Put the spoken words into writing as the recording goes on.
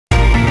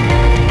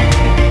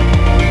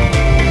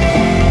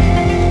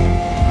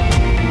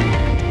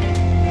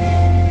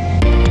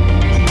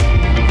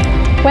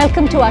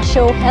welcome to our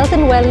show Health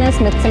and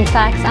Wellness Myths and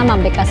Facts. I'm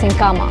Ambika Singh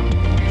Kama.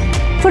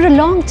 For a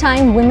long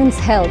time, women's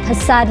health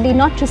has sadly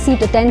not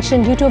received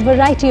attention due to a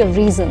variety of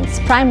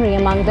reasons. Primary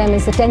among them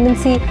is the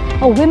tendency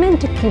of women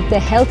to keep their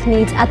health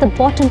needs at the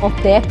bottom of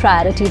their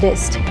priority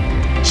list.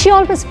 She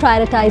always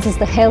prioritizes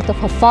the health of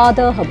her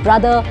father, her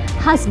brother,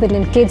 husband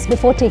and kids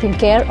before taking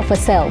care of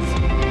herself.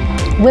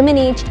 Women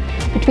aged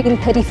between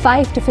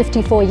 35 to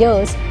 54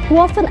 years, who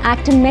often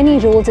act in many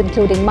roles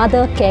including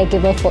mother,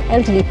 caregiver for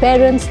elderly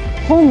parents,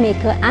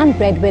 homemaker and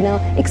breadwinner,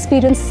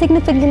 experience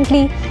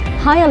significantly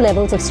higher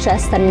levels of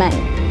stress than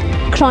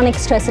men. Chronic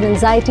stress and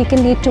anxiety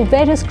can lead to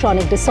various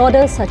chronic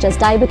disorders such as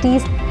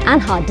diabetes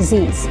and heart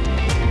disease.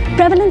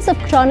 Prevalence of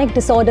chronic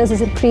disorders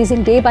is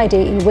increasing day by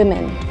day in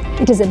women.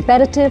 It is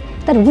imperative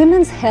that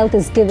women's health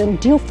is given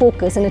due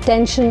focus and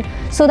attention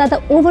so that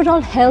the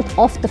overall health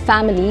of the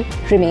family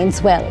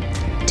remains well.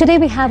 Today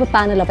we have a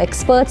panel of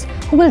experts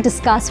who will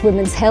discuss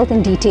women's health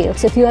in detail.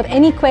 So if you have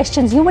any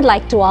questions you would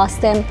like to ask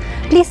them,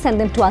 please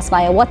send them to us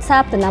via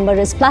WhatsApp. The number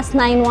is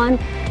 +91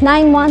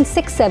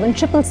 9167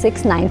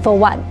 666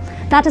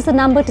 941. That is the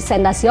number to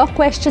send us your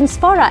questions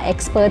for our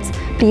experts.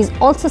 Please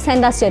also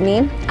send us your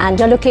name and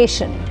your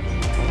location.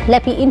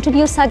 Let me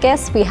introduce our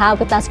guests. We have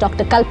with us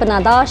Dr.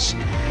 Kalpana Dash,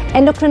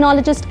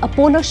 endocrinologist,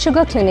 Apollo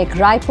Sugar Clinic,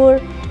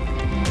 Raipur;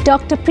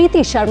 Dr.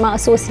 Preeti Sharma,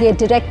 Associate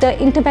Director,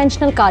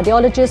 Interventional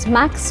Cardiologist,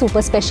 Max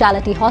Super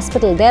Speciality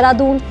Hospital,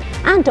 Dehradun;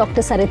 and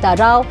Dr. Sarita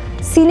Rao,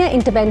 Senior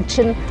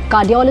Intervention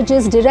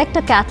Cardiologist,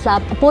 Director, Cath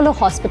Lab, Apollo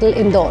Hospital,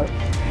 Indore.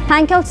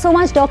 Thank you all so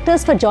much,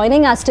 doctors, for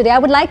joining us today. I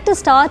would like to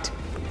start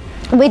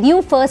with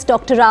you first,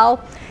 Dr. Rao.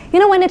 You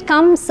know, when it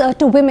comes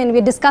to women,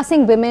 we're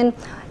discussing women.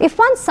 If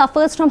one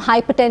suffers from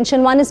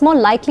hypertension, one is more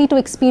likely to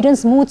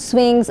experience mood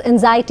swings,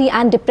 anxiety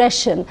and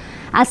depression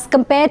as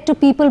compared to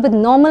people with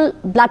normal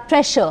blood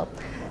pressure.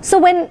 So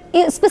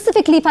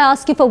specifically if I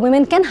ask you for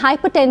women, can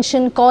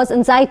hypertension cause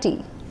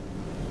anxiety?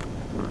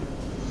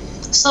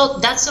 So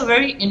that's a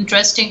very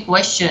interesting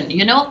question.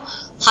 You know,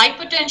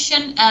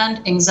 hypertension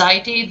and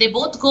anxiety, they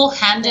both go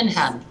hand in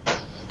hand.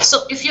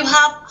 So if you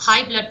have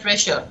high blood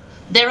pressure,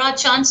 there are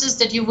chances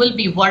that you will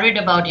be worried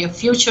about your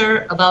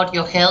future, about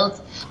your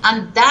health,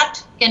 and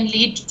that can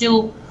lead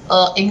to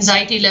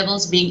anxiety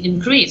levels being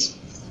increased.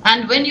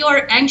 And when you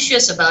are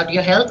anxious about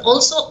your health,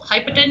 also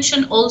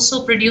hypertension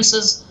also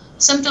produces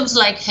symptoms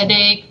like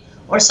headache,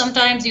 or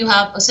sometimes you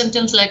have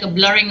symptoms like a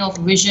blurring of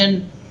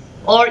vision,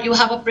 or you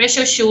have a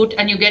pressure shoot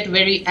and you get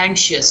very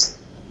anxious.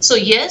 So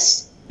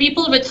yes,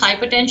 people with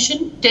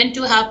hypertension tend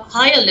to have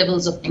higher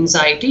levels of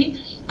anxiety.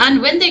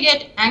 And when they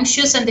get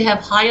anxious and they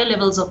have higher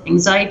levels of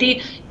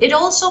anxiety, it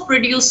also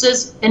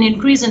produces an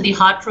increase in the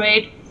heart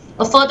rate,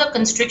 a further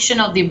constriction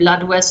of the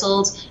blood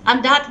vessels,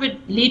 and that would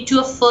lead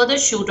to a further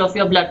shoot of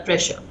your blood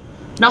pressure.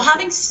 Now,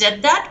 having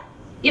said that,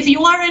 if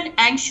you are an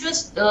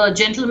anxious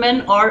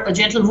gentleman or a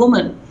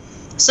gentlewoman,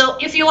 so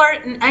if you are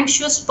an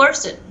anxious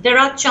person, there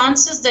are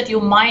chances that you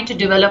might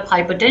develop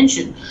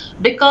hypertension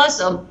because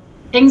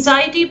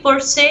anxiety per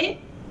se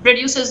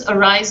produces a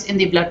rise in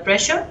the blood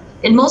pressure.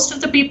 In most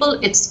of the people,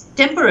 it's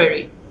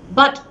temporary.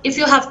 But if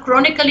you have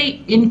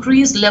chronically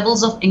increased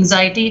levels of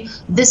anxiety,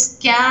 this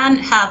can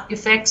have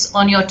effects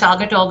on your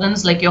target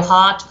organs like your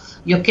heart,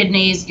 your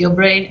kidneys, your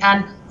brain,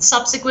 and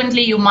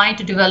subsequently you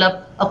might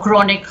develop a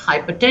chronic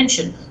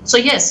hypertension. So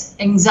yes,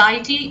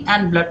 anxiety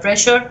and blood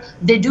pressure,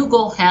 they do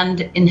go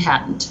hand in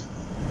hand.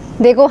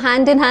 They go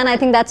hand in hand. I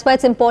think that's why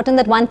it's important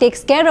that one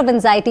takes care of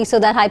anxiety so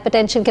that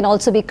hypertension can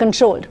also be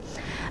controlled.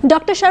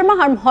 Dr.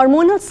 Sharma,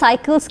 hormonal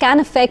cycles can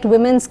affect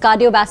women's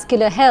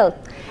cardiovascular health.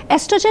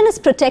 Estrogen is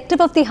protective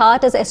of the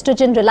heart as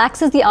estrogen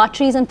relaxes the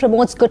arteries and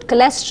promotes good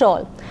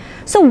cholesterol.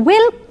 So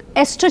will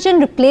estrogen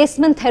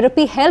replacement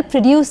therapy help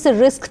reduce the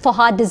risk for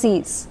heart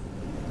disease?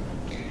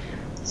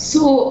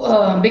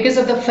 So because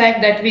of the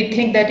fact that we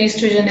think that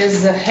estrogen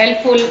is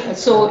helpful,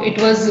 so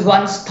it was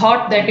once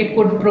thought that it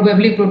could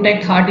probably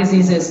protect heart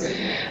diseases.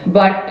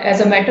 But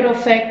as a matter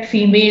of fact,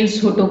 females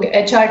who took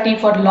HRT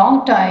for a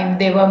long time,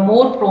 they were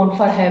more prone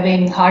for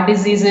having heart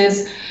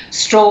diseases,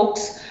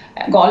 strokes,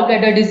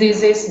 gallbladder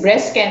diseases,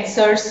 breast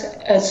cancers.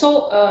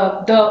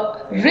 So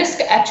the risk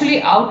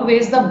actually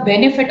outweighs the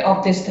benefit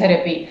of this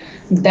therapy.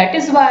 That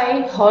is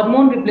why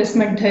hormone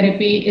replacement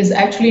therapy is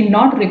actually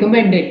not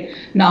recommended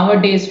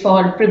nowadays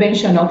for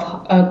prevention of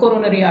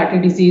coronary artery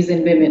disease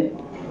in women.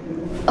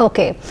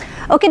 Okay,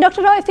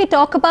 Dr. Rao, if we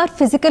talk about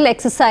physical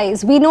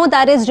exercise, we know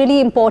that is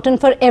really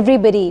important for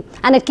everybody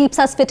and it keeps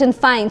us fit and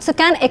fine. So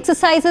can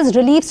exercises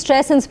relieve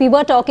stress, since we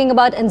were talking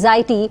about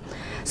anxiety?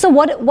 So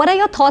what are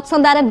your thoughts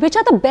on that, and which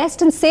are the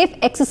best and safe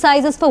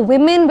exercises for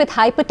women with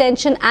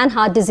hypertension and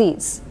heart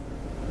disease?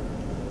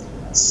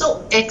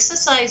 So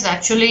exercise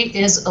actually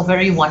is a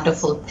very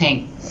wonderful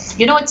thing.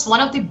 You know, it's one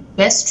of the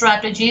best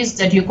strategies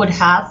that you could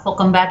have for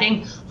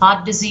combating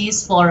heart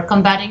disease, for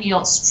combating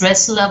your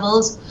stress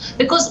levels,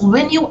 because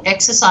when you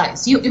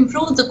exercise, you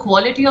improve the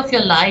quality of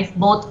your life,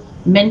 both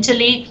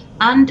mentally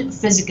and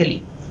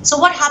physically. So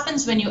what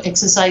happens when you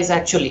exercise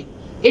actually?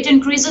 It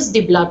increases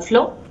the blood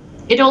flow.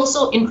 It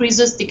also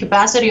increases the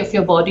capacity of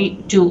your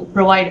body to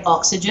provide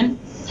oxygen.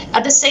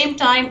 At the same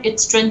time, it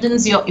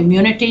strengthens your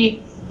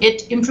immunity,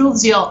 it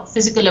improves your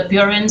physical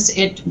appearance,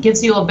 it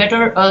gives you a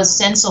better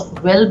sense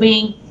of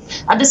well-being.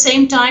 At the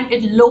same time,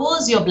 it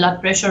lowers your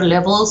blood pressure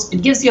levels,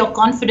 it gives your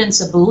confidence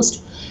a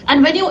boost.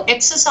 And when you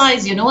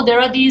exercise, there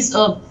are these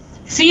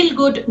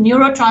feel-good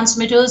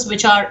neurotransmitters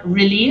which are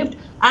relieved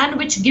and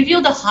which give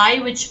you the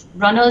high which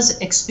runners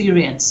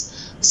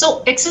experience.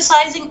 So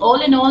exercising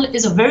all in all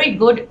is a very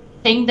good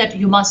thing that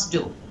you must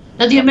do.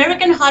 Now, the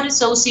American Heart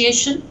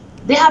Association,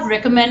 they have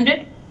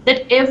recommended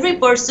that every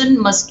person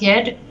must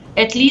get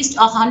at least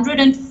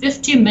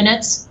 150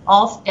 minutes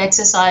of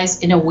exercise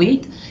in a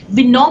week.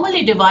 We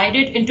normally divide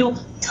it into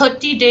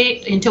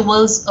 30-day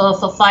intervals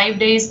for 5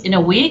 days in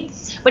a week,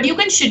 but you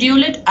can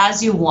schedule it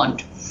as you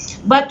want.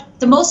 But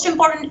the most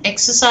important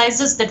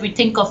exercises that we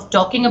think of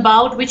talking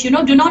about, which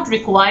do not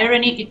require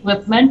any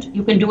equipment,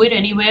 you can do it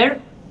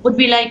anywhere, would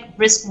be like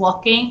brisk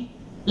walking,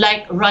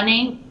 like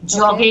running,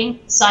 jogging,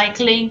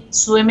 cycling,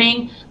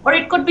 swimming, or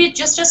it could be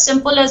just as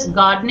simple as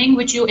gardening,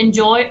 which you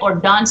enjoy, or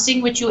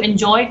dancing, which you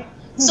enjoy.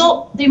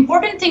 So the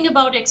important thing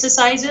about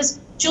exercise is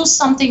choose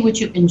something which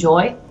you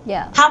enjoy.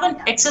 Have an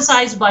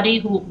exercise buddy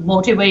who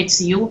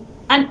motivates you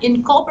and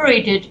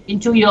incorporate it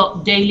into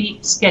your daily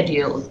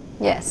schedule.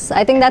 Yes,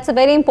 I think that's a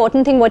very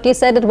important thing what you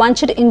said, that one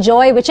should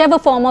enjoy whichever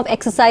form of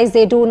exercise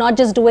they do, not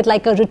just do it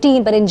like a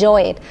routine, but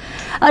enjoy it.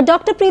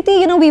 Dr.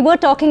 Preeti, we were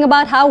talking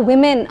about how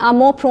women are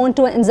more prone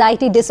to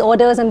anxiety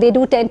disorders and they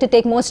do tend to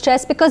take more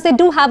stress because they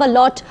do have a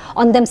lot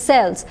on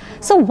themselves.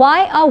 So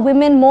why are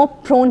women more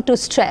prone to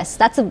stress?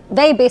 That's a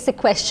very basic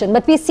question,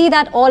 but we see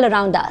that all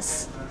around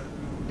us.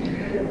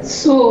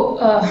 So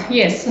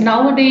yes,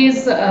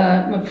 nowadays,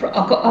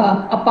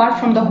 apart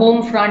from the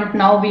home front,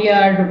 now we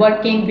are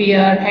working, we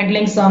are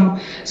handling some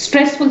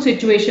stressful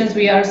situations.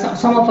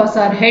 Some of us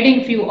are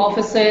heading few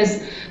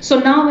offices. So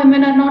now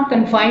women are not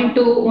confined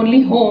to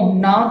only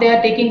home. Now they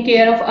are taking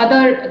care of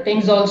other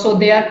things also.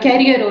 They are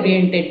career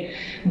oriented.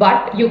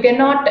 But you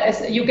cannot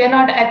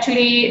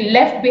actually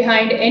left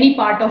behind any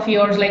part of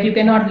yours, like you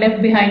cannot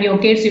left behind your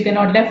kids, you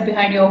cannot left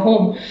behind your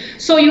home.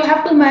 So you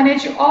have to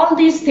manage all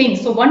these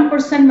things. So one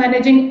person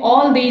managing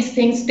all these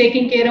things,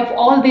 taking care of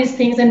all these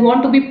things and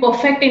want to be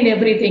perfect in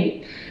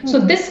everything. So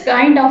this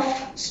kind of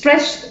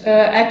stress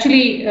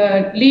actually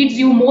leads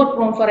you more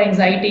prone for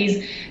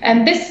anxieties,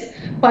 and this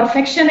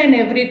perfection in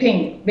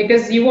everything,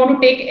 because you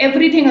want to take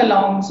everything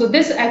along. So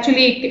this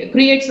actually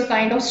creates a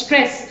kind of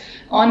stress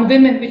on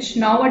women, which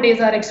nowadays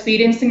are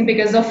experiencing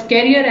because of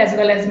career as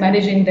well as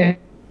managing them.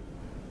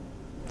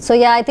 So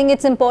yeah, I think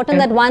it's important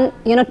that one,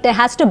 there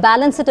has to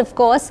balance it, of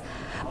course.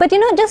 But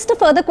just a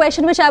further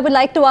question which I would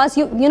like to ask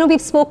you,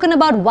 we've spoken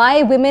about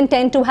why women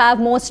tend to have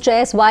more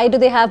stress, why do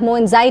they have more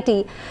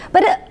anxiety?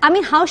 But I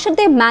mean, how should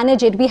they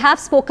manage it? We have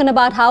spoken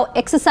about how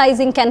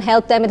exercising can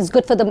help them. It is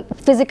good for the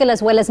physical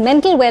as well as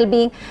mental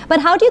well-being.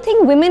 But how do you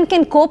think women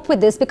can cope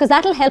with this? Because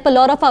that will help a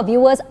lot of our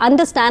viewers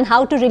understand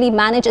how to really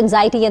manage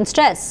anxiety and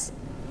stress.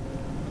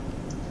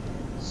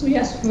 So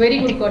yes, very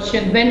good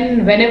question.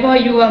 Whenever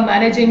you are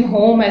managing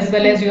home as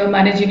well as you are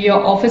managing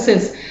your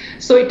offices,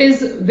 so it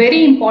is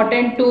very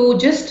important to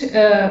just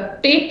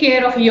take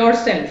care of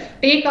yourself,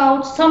 take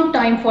out some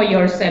time for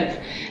yourself.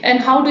 And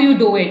how do you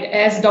do it?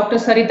 As Dr.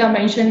 Sarita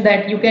mentioned,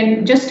 that you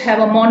can just have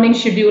a morning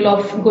schedule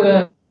of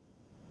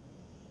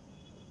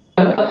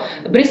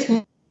brisk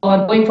or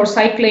going for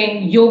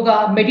cycling,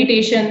 yoga,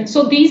 meditation.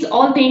 So these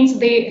all things,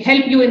 they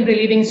help you in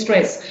relieving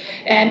stress.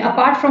 And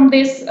apart from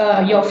this,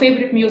 your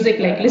favorite music,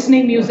 like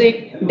listening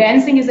music,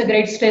 dancing is a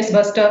great stress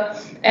buster.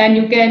 And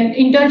you can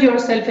indulge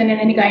yourself in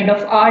any kind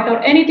of art or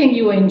anything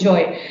you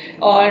enjoy.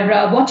 Or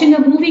watching a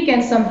movie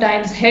can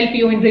sometimes help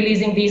you in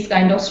releasing these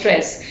kind of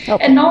stress.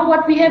 Okay. And now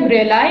what we have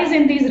realized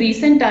in these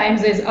recent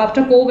times is,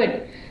 after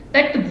COVID,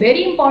 that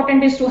very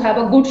important is to have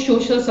a good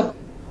social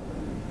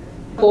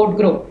support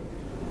group.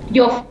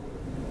 Your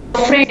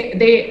friend,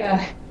 they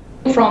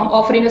from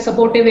offering a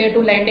supportive ear to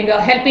lending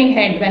a helping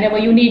hand whenever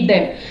you need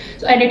them.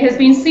 So, and it has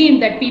been seen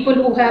that people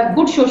who have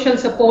good social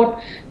support,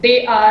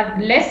 they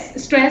are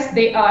less stressed,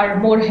 they are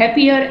more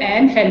happier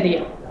and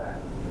healthier.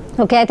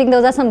 Okay, I think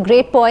those are some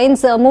great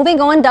points.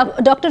 Moving on,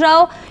 Dr.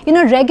 Rao,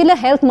 regular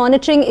health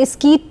monitoring is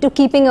key to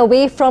keeping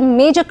away from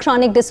major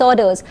chronic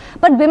disorders.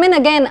 But women,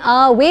 again,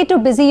 are way too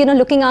busy,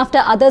 looking after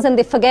others, and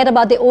they forget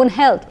about their own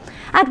health.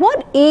 At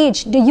what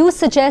age do you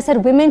suggest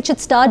that women should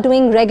start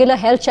doing regular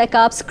health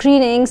checkups,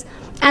 screenings,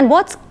 and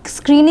what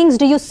screenings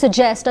do you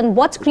suggest, and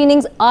what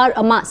screenings are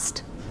a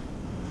must?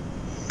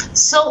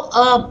 So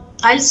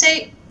I'll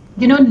say,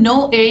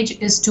 no age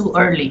is too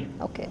early.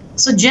 Okay.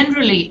 So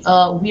generally,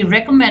 we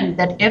recommend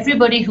that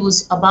everybody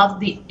who's above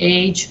the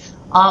age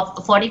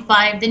of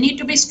 45, they need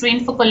to be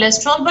screened for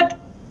cholesterol. But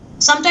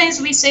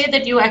sometimes we say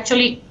that you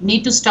actually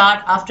need to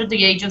start after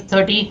the age of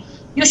 30.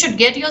 You should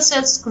get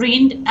yourself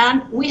screened,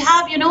 and we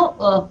have,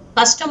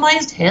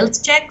 customized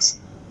health checks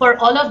for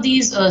all of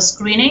these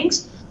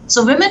screenings.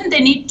 So women,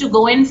 they need to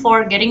go in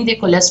for getting their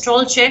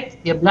cholesterol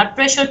checked, their blood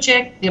pressure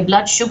checked, their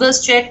blood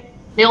sugars checked.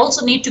 They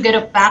also need to get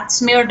a pap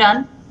smear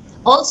done.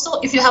 Also,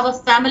 if you have a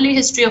family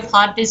history of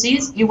heart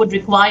disease, you would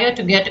require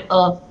to get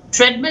a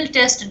treadmill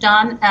test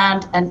done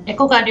and an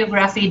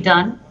echocardiography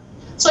done.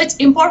 So it's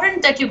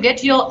important that you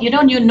get your, you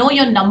know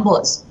your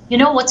numbers. You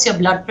know what's your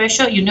blood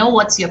pressure, you know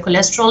what's your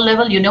cholesterol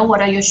level, you know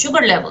what are your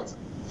sugar levels.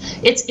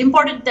 It's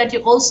important that you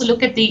also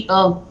look at the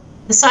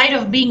side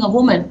of being a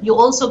woman. You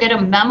also get a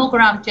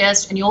mammogram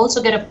test and you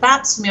also get a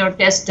pap smear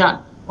test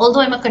done.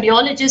 Although I'm a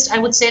cardiologist, I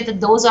would say that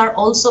those are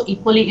also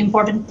equally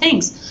important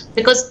things,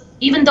 because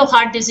even though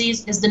heart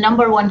disease is the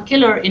 #1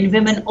 killer in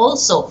women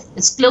also,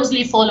 it's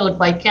closely followed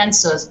by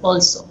cancers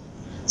also.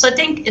 So I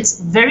think it's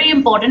very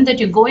important that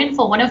you go in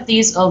for one of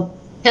these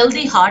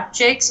healthy heart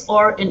checks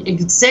or in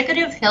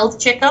executive health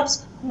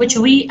checkups, which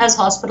we as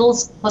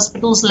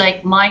hospitals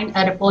like mine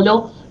at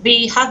Apollo,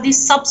 we have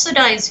this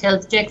subsidized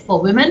health check for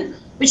women,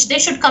 which they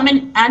should come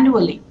in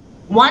annually.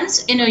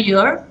 Once in a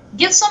year,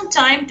 give some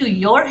time to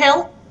your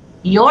health,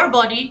 your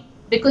body,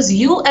 because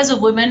you as a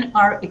woman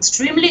are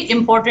extremely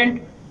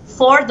important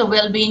for the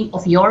well-being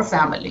of your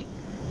family.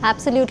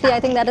 Absolutely.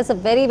 I think that is a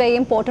very, very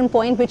important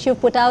point which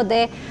you've put out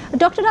there.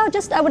 Dr. Rao,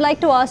 I would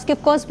like to ask you,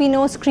 of course, we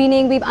know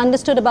screening, we've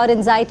understood about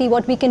anxiety,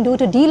 what we can do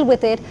to deal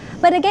with it.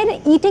 But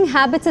again, eating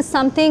habits is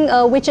something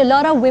which a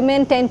lot of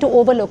women tend to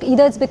overlook.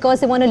 Either it's because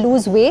they want to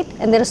lose weight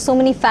and there are so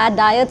many fad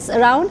diets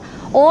around,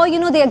 or, you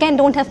know, they again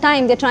don't have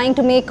time. They're trying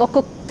to make or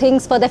cook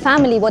things for their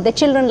family, what their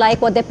children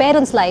like, what their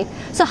parents like.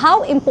 So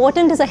how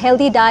important is a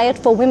healthy diet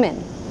for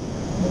women?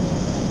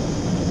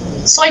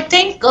 So I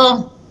think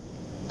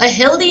a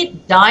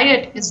healthy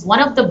diet is one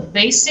of the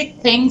basic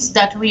things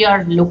that we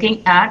are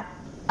looking at.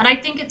 And I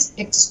think it's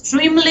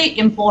extremely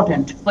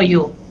important for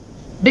you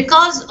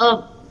because,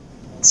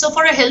 so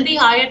for a healthy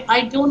diet,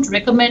 I don't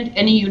recommend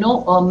any,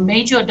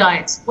 major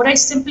diets. What I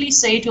simply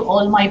say to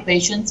all my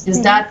patients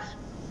is that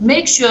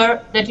make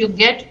sure that you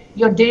get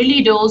your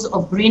daily dose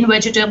of green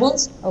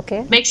vegetables.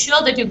 Okay. Make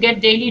sure that you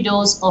get daily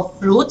dose of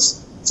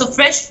fruits. So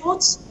fresh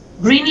fruits,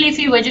 green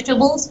leafy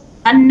vegetables,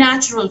 and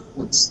natural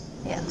foods.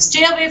 Yeah.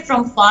 Stay away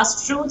from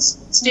fast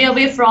foods, stay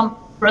away from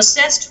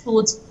processed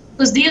foods,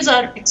 because these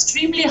are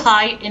extremely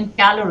high in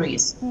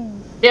calories.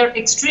 They're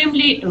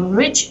extremely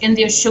rich in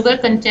their sugar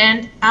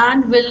content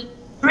and will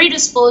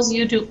predispose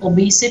you to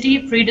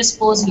obesity,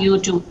 predispose you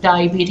to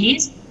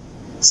diabetes.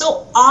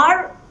 So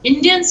our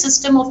Indian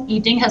system of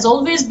eating has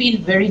always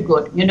been very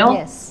good,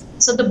 Yes.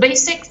 So the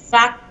basic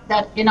fact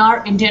that in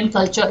our Indian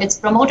culture, it's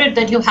promoted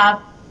that you have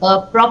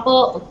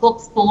proper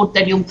cooked food,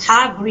 that you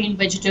have green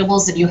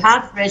vegetables, that you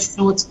have fresh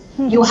fruits,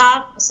 you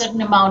have a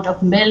certain amount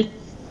of milk.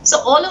 So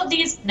all of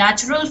these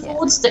natural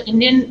foods, the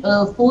Indian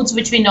foods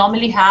which we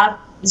normally have,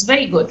 is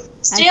very good.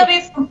 Stay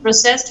away from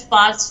processed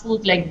fast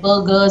food like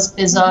burgers,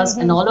 pizzas,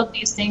 and all of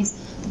these things.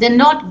 They're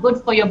not good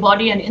for your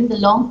body, and in the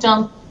long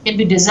term can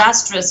be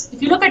disastrous.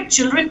 If you look at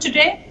children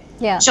today,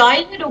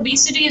 childhood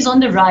obesity is on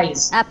the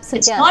rise. Absolutely.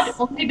 It's not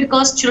only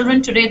because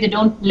children today, they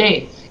don't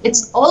play.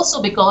 It's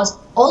also because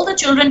all the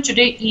children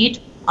today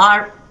eat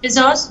are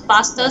pizzas,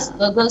 pastas,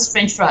 burgers,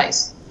 French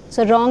fries.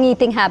 So wrong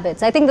eating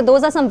habits. I think that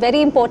those are some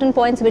very important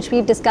points which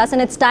we've discussed,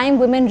 and it's time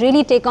women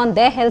really take on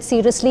their health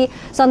seriously.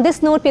 So on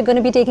this note, we're going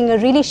to be taking a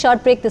really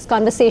short break. This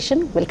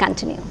conversation will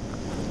continue.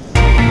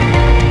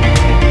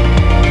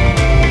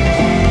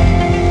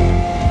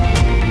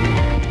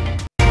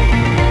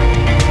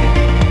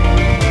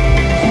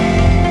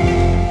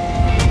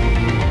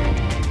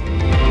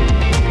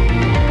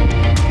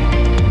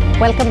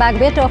 Welcome back.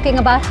 We're talking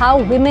about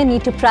how women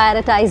need to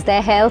prioritize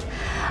their health.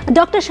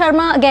 Dr.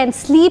 Sharma, again,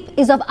 sleep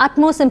is of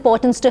utmost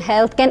importance to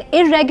health. Can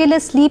irregular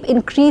sleep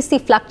increase the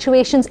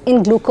fluctuations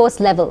in glucose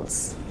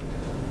levels?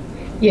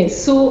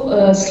 Yes,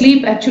 so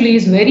sleep actually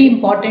is very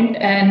important,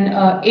 and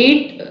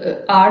 8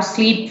 hours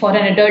sleep for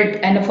an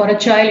adult, and for a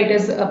child it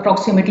is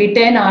approximately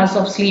 10 hours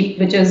of sleep,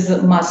 which is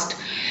a must.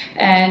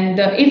 And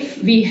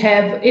if we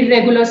have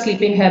irregular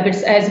sleeping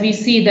habits, as we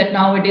see that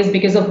nowadays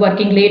because of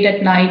working late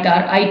at night,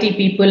 our IT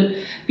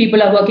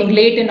people are working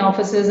late in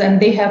offices,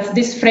 and they have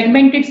this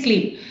fragmented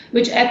sleep,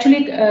 which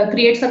actually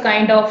creates a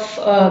kind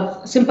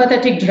of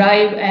sympathetic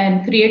drive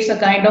and creates a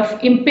kind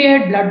of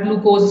impaired blood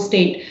glucose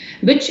state,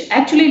 which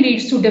actually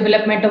leads to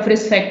development of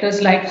risk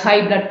factors like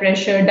high blood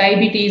pressure,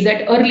 diabetes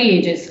at early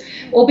ages.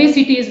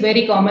 Obesity is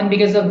very common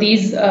because of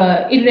these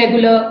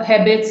irregular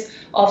habits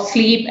of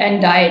sleep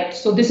and diet.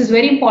 So this is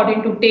very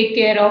important to take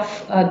care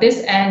of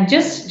this, and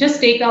just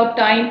take out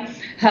time,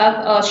 have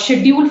a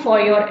schedule for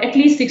your at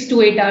least 6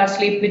 to 8 hours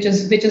sleep, which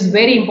is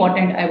very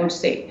important, I would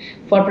say,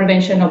 for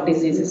prevention of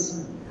diseases.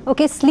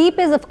 Okay, sleep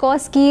is of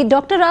course key.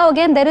 Dr. Rao,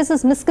 again, there is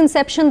this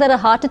misconception that a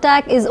heart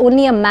attack is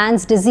only a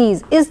man's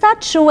disease. Is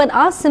that true? And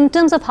are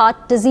symptoms of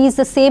heart disease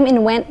the same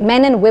in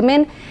men and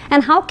women?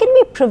 And how can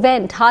we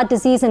prevent heart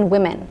disease in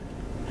women?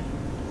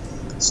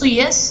 So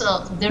yes,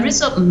 there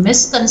is a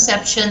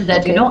misconception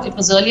that, it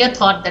was earlier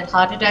thought that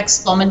heart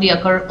attacks commonly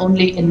occur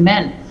only in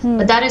men,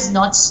 but that is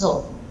not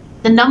so.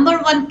 The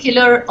 #1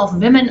 killer of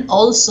women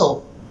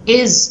also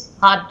is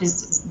heart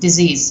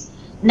disease.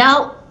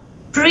 Now,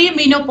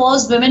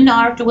 pre-menopause women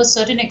are to a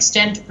certain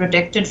extent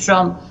protected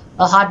from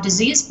heart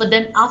disease, but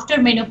then after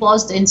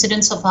menopause, the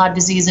incidence of heart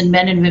disease in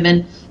men and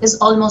women is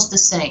almost the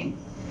same.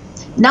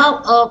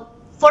 Now,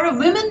 For a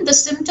woman, the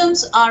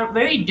symptoms are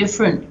very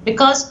different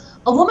because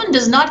a woman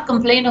does not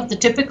complain of the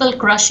typical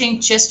crushing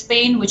chest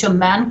pain which a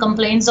man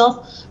complains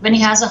of when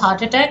he has a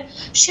heart attack.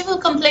 She will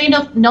complain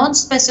of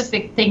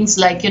non-specific things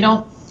like,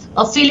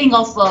 a feeling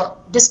of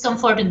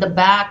discomfort in the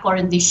back or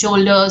in the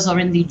shoulders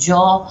or in the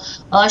jaw.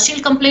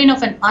 She'll complain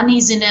of an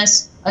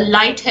uneasiness, a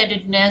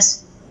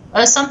lightheadedness.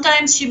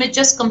 Sometimes she may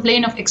just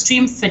complain of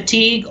extreme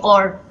fatigue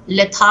or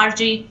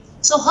lethargy.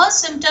 So her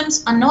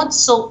symptoms are not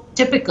so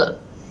typical.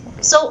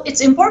 So it's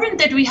important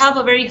that we have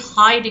a very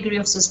high degree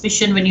of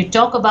suspicion when you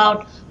talk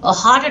about a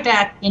heart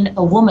attack in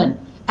a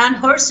woman, and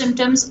her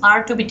symptoms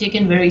are to be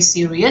taken very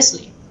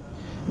seriously.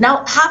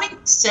 Now, having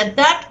said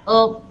that,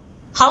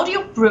 how do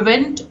you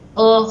prevent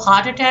a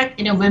heart attack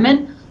in a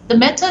woman? The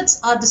methods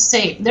are the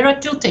same. There are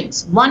two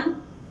things.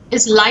 One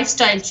is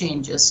lifestyle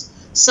changes.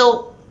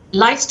 So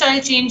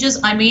lifestyle changes,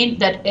 I mean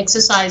that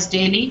exercise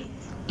daily,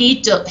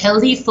 eat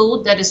healthy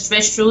food, that is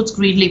fresh fruits,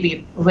 green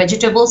leafy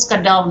vegetables,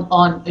 cut down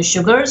on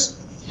sugars.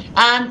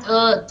 And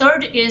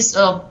third is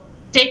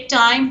take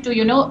time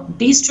to,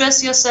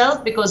 de-stress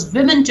yourself, because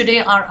women today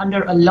are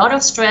under a lot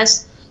of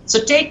stress.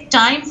 So take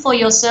time for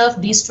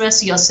yourself,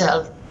 de-stress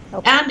yourself.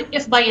 Okay. And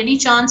if by any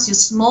chance you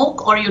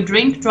smoke or you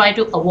drink, try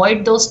to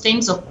avoid those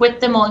things or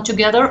quit them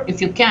altogether if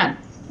you can.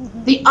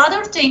 Mm-hmm. The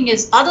other thing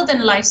is, other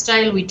than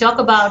lifestyle, we talk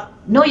about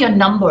know your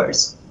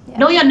numbers. Yeah.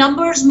 Know your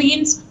numbers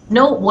means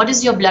know what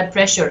is your blood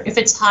pressure. If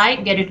it's high,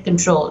 get it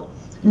controlled.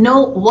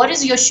 Know what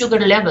is your sugar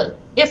level.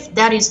 If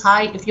that is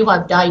high, if you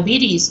have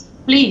diabetes,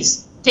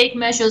 please take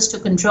measures to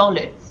control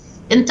it.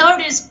 And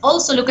third is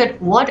also look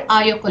at what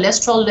are your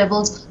cholesterol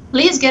levels.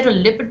 Please get a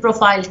lipid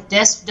profile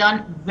test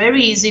done,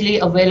 very easily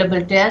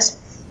available test.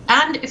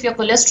 And if your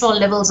cholesterol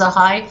levels are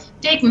high,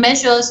 take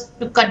measures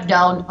to cut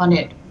down on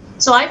it.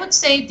 So I would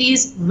say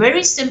these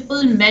very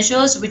simple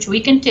measures which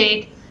we can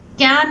take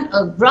can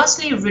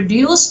grossly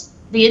reduce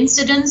the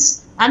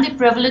incidence and the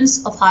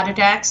prevalence of heart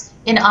attacks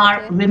in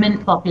our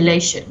women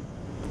population.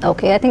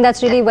 Okay, I think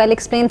that's really well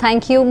explained.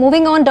 Thank you.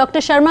 Moving on, Dr.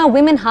 Sharma,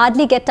 women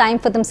hardly get time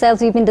for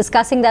themselves. We've been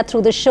discussing that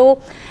through the show.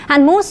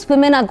 And most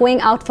women are going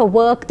out for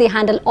work. They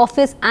handle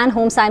office and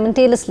home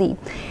simultaneously.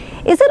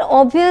 Is it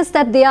obvious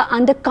that they are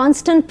under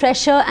constant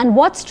pressure, and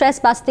what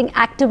stress-busting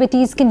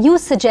activities can you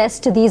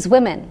suggest to these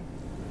women?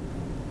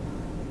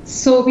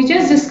 So we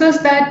just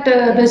discussed that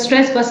the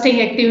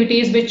stress-busting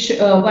activities which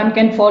one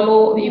can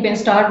follow. You can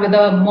start with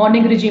a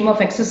morning regime of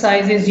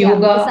exercises,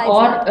 yoga,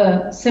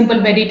 or simple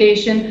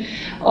meditation,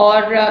 or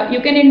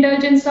you can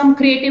indulge in some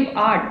creative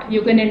art.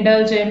 You can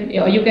indulge in,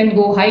 you can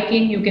go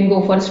hiking, you can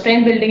go for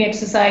strength building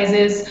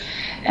exercises,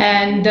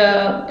 and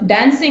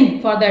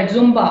dancing for that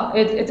Zumba.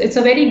 It's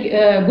a very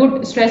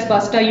good stress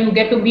buster. You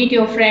get to meet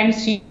your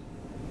friends, you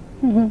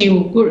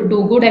do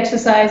good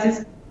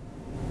exercises.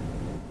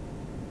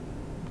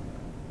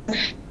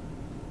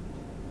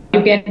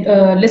 You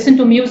can listen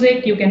to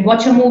music, you can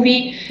watch a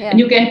movie, and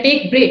you can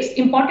take breaks.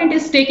 Important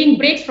is taking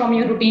breaks from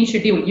your routine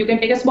schedule. You can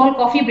take a small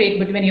coffee break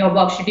between your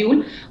work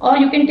schedule, or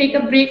you can take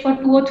a break for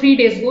 2 or 3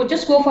 days.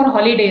 Just go for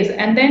holidays.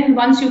 And then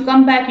once you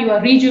come back, you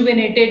are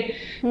rejuvenated,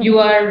 you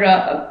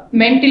are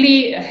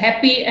mentally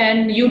happy,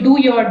 and you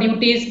do your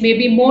duties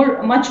maybe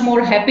much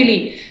more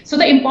happily. So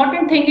the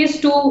important thing is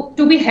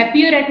to be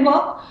happier at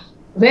work,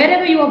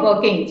 wherever you are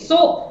working.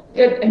 So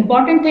the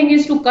important thing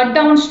is to cut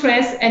down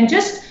stress and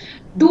just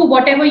do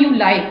whatever you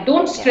like.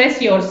 Don't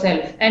stress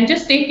yourself, and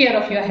just take care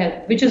of your health,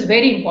 which is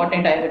very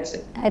important, I would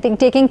say. I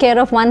think taking care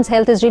of one's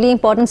health is really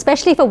important,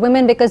 especially for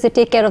women, because they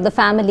take care of the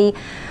family.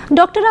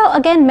 Dr. Rao,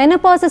 again,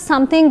 menopause is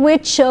something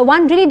which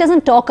one really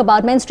doesn't talk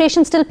about.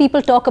 Menstruation still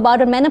people talk about,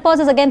 but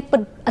menopause is again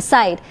put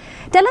aside.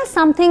 Tell us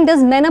something,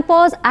 does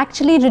menopause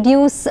actually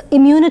reduce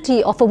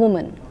immunity of a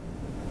woman?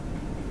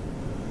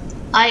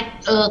 I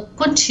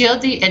couldn't hear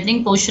the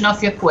ending portion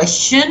of your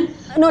question.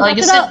 No,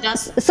 Dr.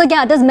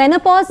 Rao, does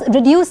menopause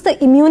reduce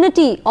the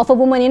immunity of a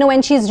woman?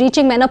 When she's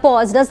reaching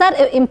menopause, does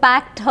that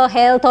impact her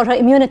health or her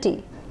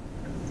immunity?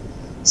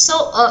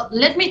 So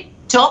let me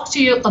talk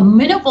to you.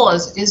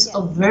 Menopause is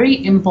a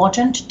very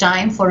important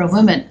time for a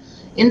woman,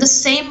 in the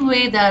same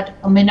way that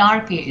a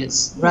menarche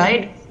is,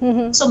 right?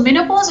 So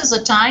menopause is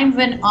a time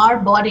when our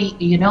body,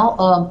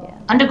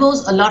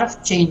 undergoes a lot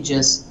of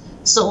changes.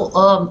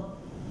 So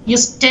you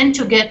tend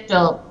to get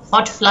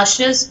hot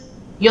flushes,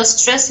 your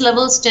stress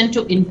levels tend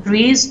to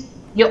increase,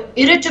 your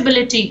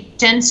irritability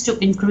tends to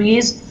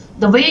increase,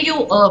 the way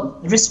you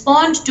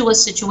respond to a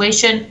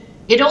situation,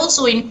 it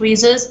also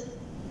increases.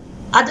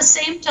 At the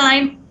same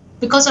time,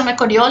 because I'm a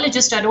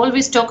cardiologist, I'd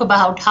always talk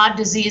about heart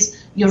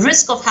disease. Your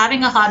risk of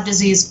having a heart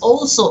disease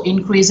also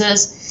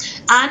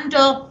increases. And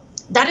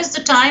that is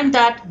the time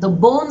that the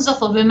bones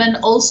of a woman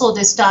also,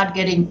 they start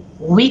getting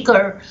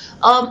weaker.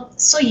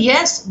 So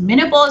yes,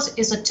 menopause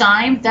is a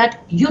time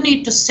that you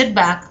need to sit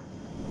back,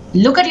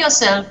 look at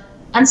yourself,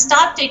 and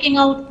start taking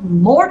out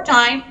more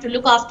time to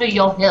look after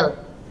your health.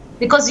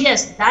 Because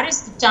yes, that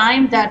is the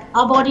time that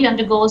our body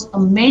undergoes a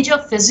major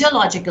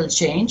physiological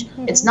change.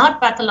 It's not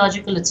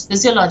pathological, it's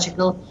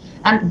physiological.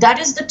 And that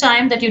is the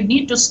time that you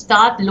need to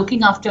start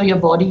looking after your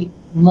body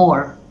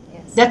more.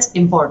 Yes. That's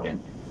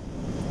important.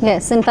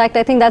 Yes, in fact,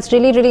 I think that's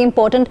really, really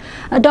important.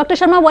 Dr.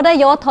 Sharma, what are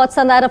your thoughts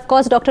on that? Of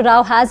course, Dr.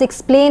 Rao has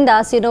explained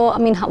us,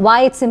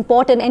 why it's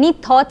important. Any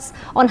thoughts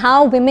on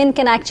how women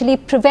can actually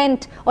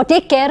prevent or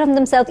take care of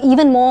themselves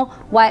even more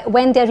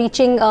when they're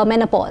reaching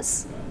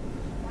menopause?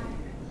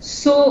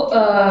 So,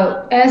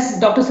 as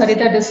Dr.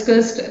 Sarita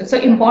discussed, so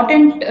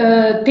important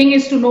thing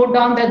is to note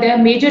down that there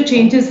are major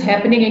changes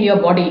happening in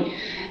your body.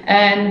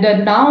 And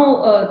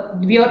now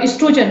your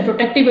estrogen,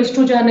 protective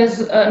estrogen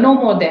is no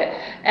more there.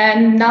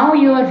 And now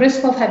your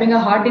risk of having a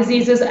heart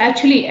disease is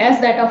actually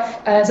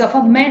as of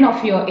a man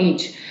of your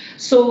age.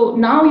 So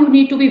now you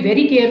need to be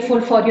very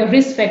careful for your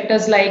risk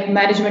factors like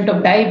management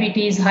of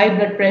diabetes, high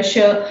blood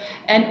pressure,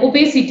 and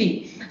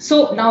obesity.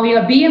 So now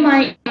your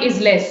BMI is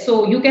less,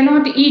 so you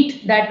cannot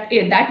eat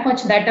that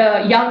much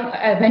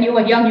that when you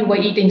were young you were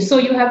eating. So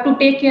you have to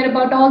take care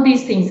about all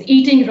these things,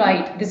 eating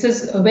right. This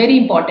is very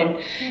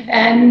important,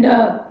 and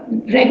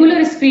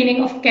regular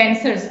screening of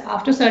cancers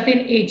after certain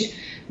age.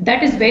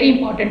 That is very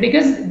important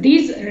because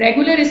these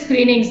regular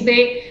screenings,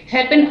 they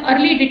help in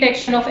early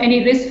detection of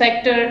any risk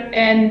factor,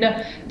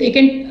 and they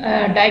can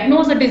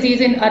diagnose a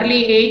disease in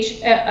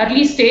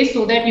early stage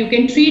so that you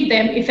can treat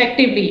them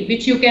effectively,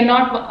 which you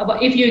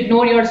cannot if you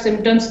ignore your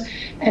symptoms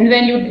and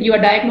when you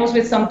are diagnosed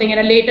with something in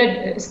a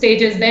later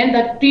stages, then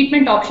the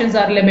treatment options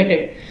are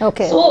limited.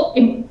 Okay. So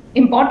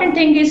important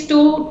thing is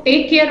to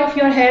take care of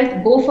your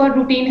health, go for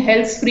routine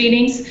health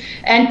screenings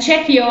and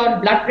check your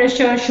blood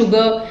pressure,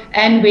 sugar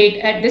and weight.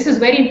 And this is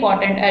very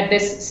important at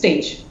this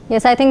stage.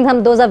 Yes, I think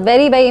those are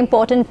very, very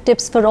important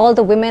tips for all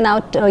the women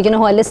out,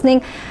 who are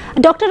listening.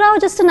 Dr. Rao,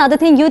 just another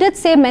thing, you did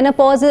say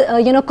menopause,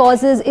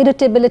 causes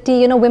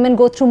irritability, women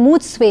go through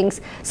mood swings.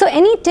 So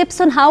any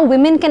tips on how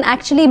women can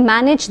actually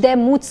manage their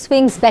mood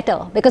swings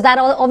better? Because that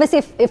obviously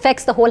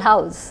affects the whole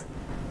house.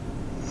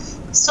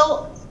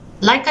 So,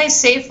 like I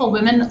say for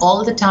women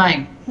all the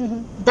time,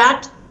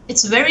 that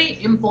it's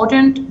very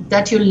important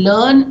that you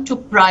learn to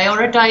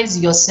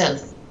prioritize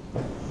yourself.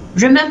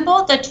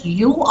 Remember that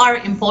you are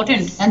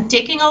important, and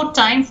taking out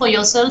time for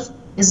yourself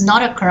is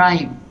not a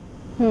crime.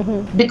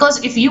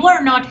 Because if you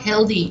are not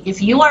healthy,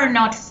 if you are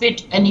not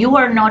fit and you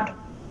are not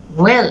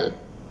well,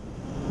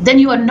 then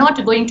you are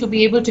not going to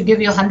be able to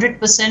give your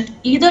 100%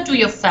 either to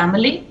your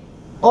family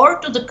or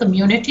to the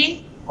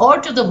community or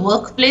to the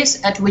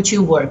workplace at which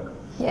you work.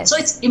 Yes. So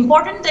it's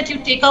important that you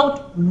take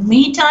out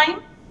me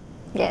time.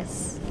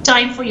 Yes.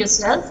 Time for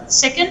yourself.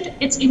 Second,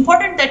 it's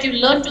important that you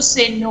learn to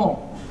say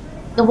no.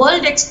 The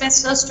world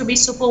expects us to be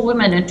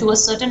superwomen, and to a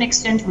certain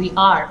extent we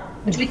are.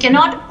 But we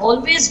cannot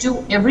always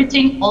do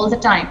everything all the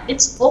time.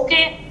 It's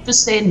okay to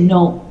say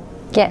no.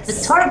 Yes. The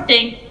third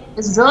thing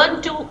is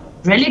learn to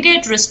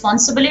relegate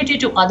responsibility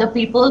to other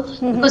people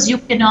because you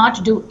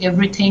cannot do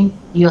everything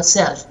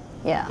yourself.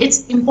 Yeah.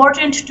 It's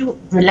important to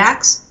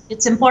relax.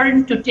 It's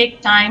important to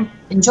take time,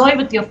 enjoy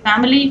with your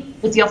family,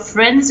 with your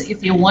friends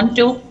if you want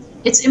to.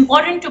 It's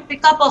important to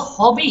pick up a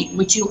hobby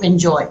which you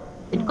enjoy.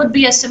 It could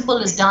be as simple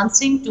as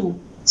dancing to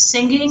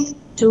singing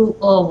to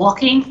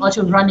walking or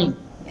to running.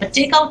 But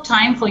take out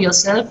time for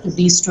yourself to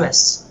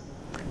de-stress.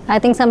 I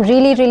think some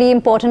really, really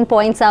important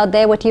points out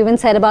there, what you even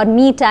said about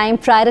me time,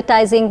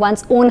 prioritizing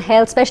one's own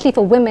health, especially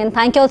for women.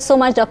 Thank you all so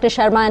much, Dr.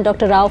 Sharma and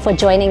Dr. Rao, for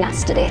joining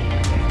us today.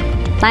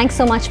 Thanks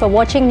so much for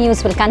watching.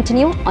 News will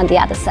continue on the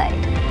other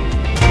side.